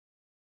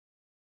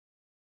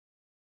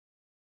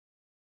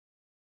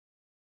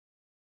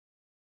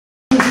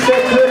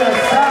Acoustic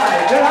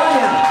side. Good on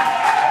ya.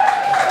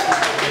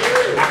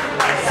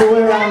 So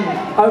we're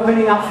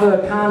opening up for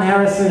Khan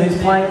Harrison,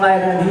 who's playing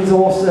later, and he's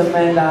awesome,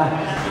 and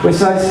we're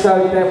so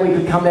stoked that we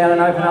could come down and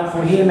open up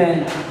for him,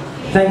 and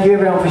thank you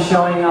everyone for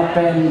showing up,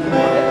 and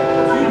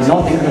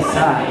nothing to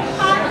say.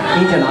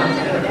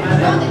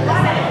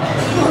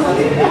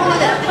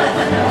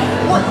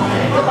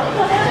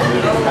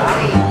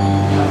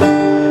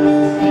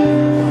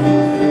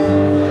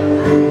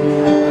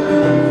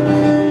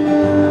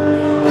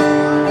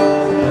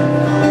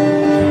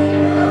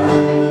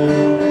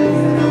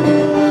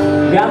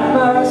 Got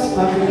my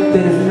respect,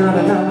 there's not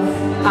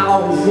enough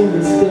hours in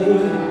this day.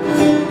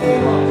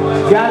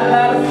 Got a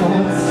lot of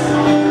thoughts,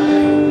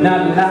 not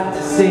a lot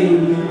to say.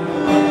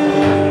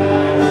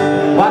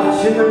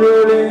 Watching the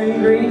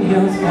rolling green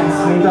hills pass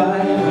me by.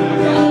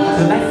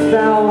 To the left I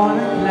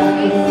wanna fly,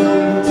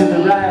 to the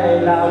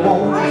right I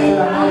want to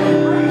fly.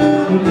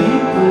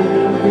 People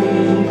will be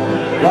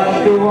what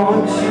they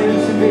want you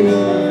to be,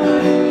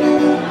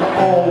 but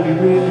all we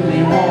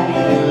really want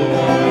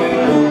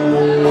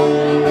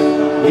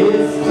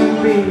is to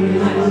be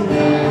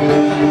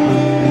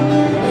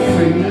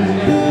free,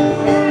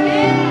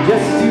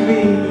 just to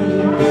be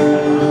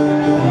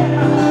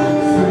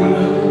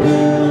free.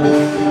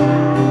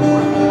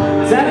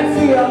 Set it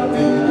free up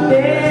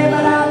today,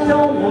 but I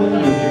don't want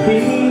to be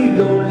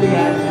lonely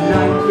at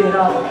night. Get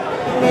up,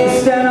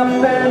 stand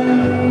up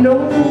and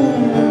don't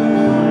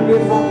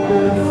give up the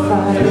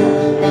fight.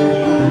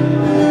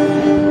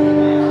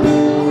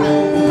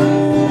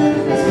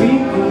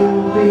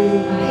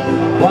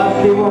 What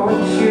they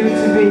want you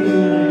to be,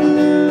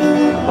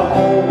 but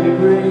all we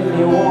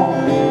really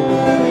want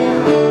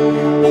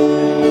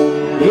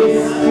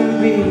is to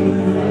be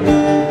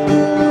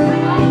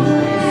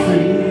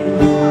free,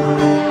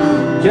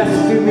 just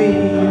to be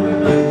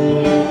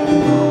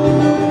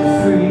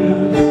free.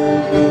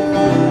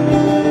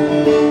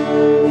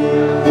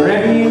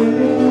 Wherever you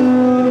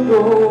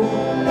go,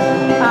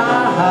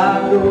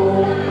 I'll go.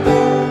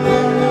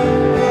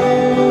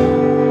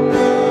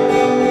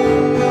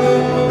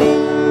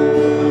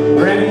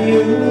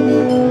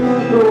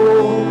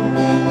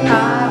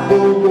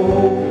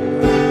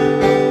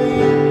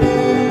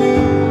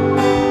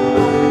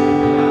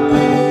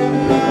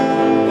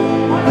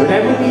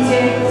 Whatever we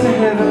take to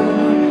heaven,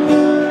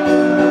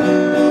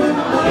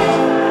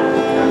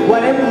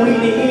 whatever we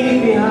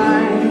leave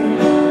behind,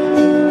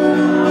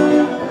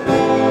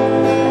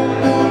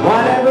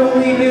 whatever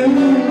we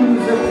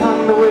lose upon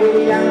the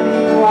way, and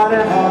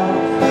whatever,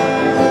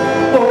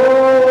 oh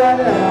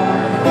whatever,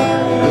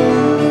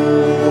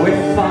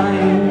 we're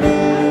fine.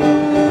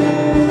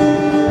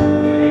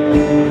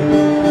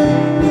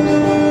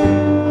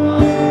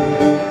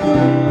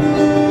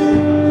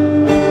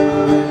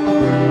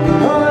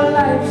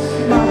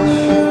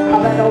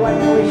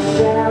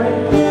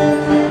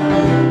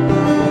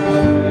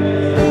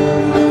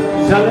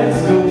 So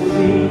let's go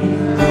see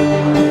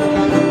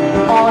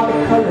all the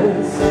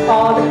colors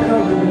on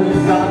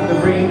the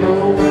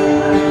rainbow.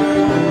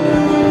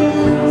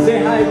 Say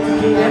hi to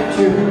King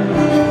Neptune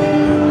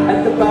at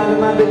the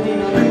bottom of the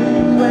deep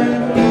blue, and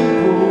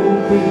people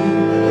will be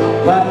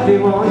what they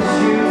want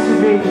you to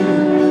be,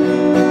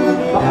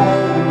 but all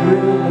we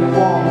really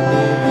want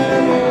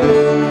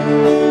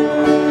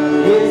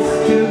is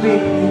to be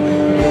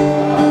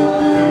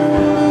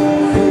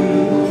free,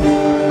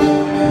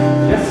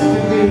 just to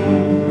be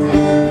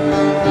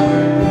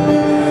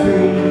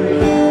free,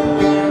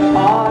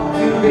 or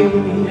to be